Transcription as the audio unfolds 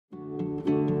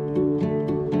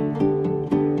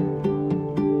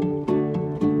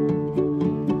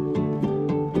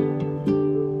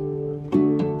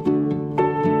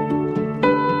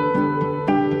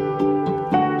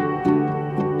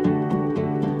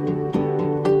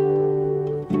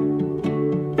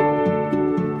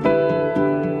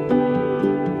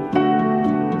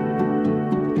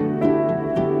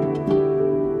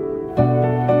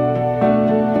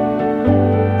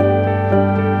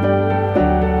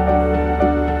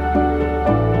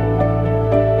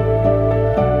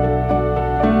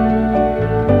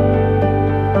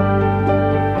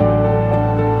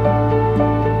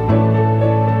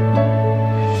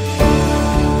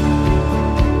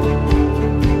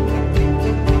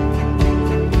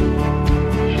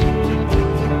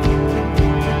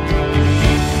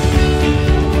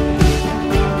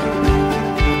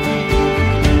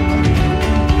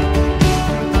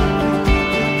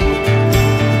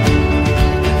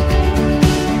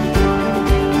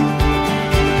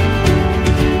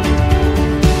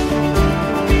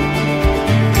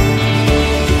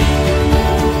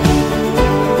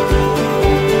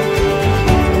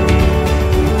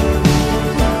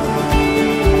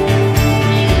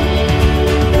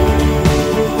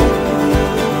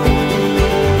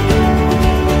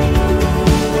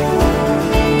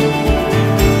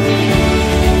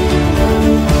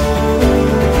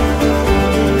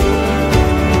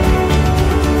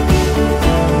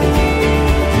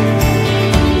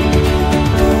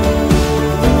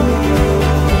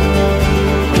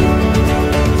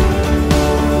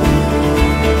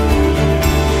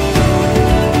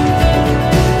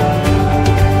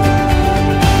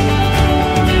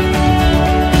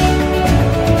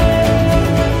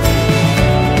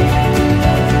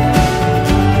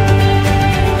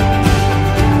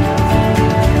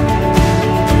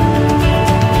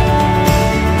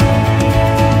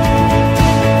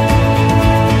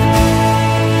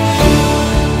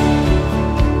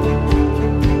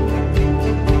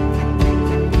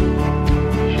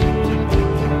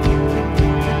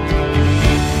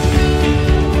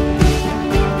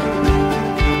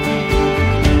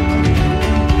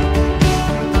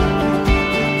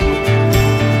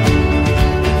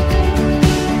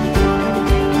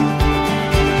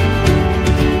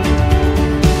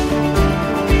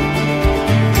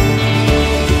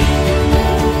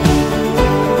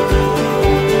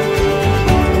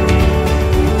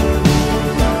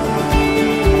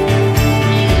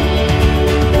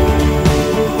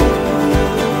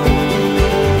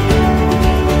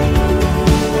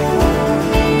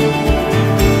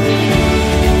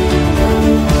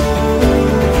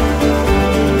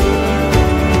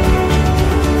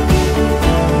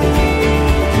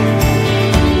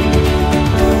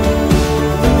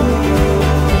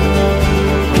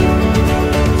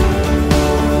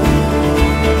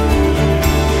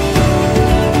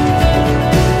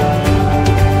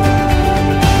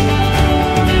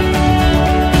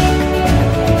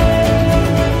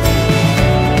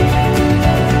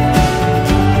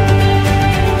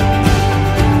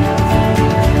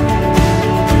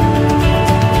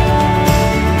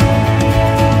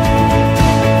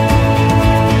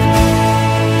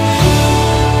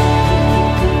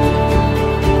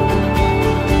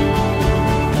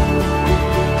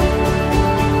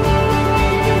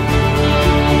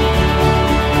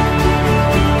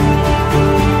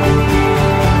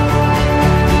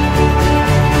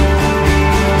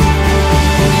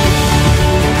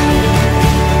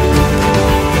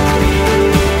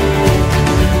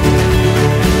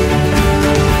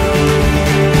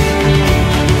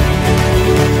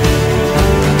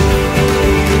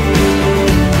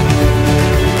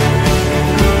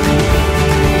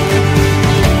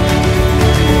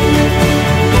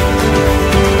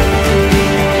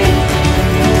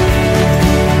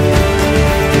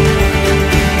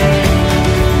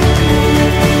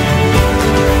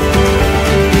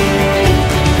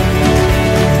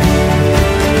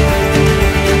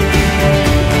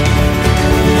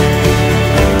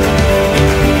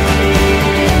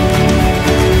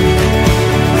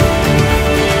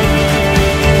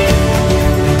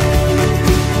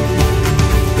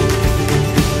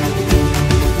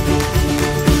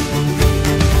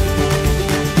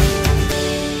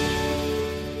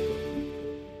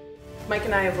Mike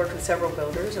and I have worked with several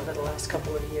builders over the last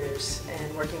couple of years,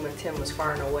 and working with Tim was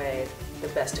far and away the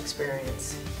best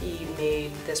experience. He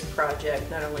made this project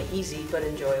not only easy, but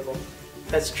enjoyable.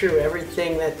 That's true.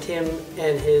 Everything that Tim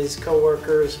and his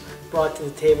co-workers brought to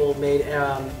the table made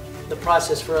the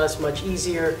process for us much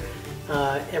easier.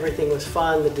 Everything was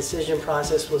fun, the decision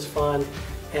process was fun,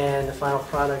 and the final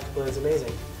product was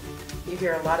amazing. You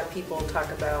hear a lot of people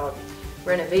talk about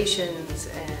renovations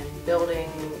and building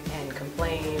and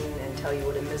complain and tell you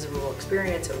what a miserable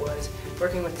experience it was.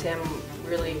 Working with Tim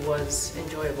really was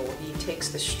enjoyable. He takes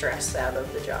the stress out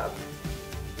of the job.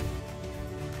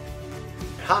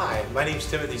 Hi, my name is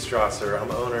Timothy Strasser.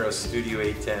 I'm owner of Studio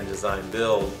 810 Design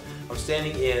Build. I'm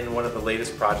standing in one of the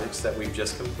latest projects that we've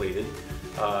just completed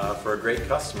for a great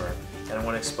customer, and I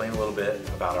want to explain a little bit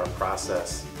about our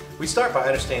process. We start by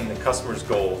understanding the customer's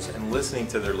goals and listening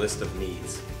to their list of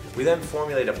needs. We then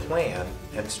formulate a plan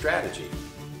and strategy.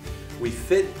 We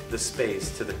fit the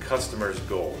space to the customer's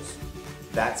goals.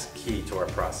 That's key to our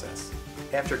process.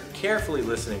 After carefully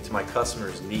listening to my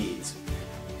customer's needs,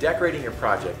 decorating your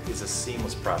project is a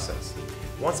seamless process.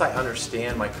 Once I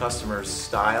understand my customer's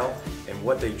style and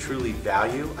what they truly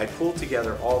value, I pull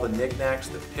together all the knickknacks,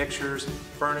 the pictures,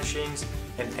 furnishings,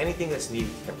 and anything that's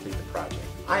needed to complete the project.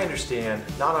 I understand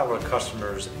not all of our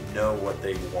customers know what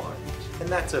they want, and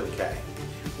that's okay.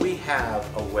 We have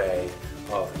a way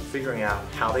of figuring out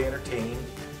how they entertain,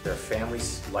 their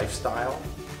family's lifestyle,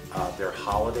 their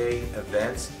holiday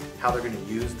events, how they're going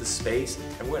to use the space,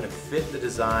 and we're going to fit the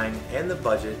design and the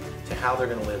budget to how they're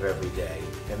going to live every day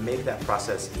and make that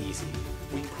process easy.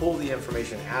 We pull the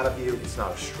information out of you. It's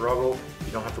not a struggle.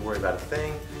 You don't have to worry about a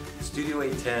thing. Studio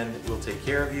 810 will take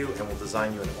care of you and will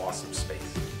design you an awesome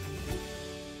space.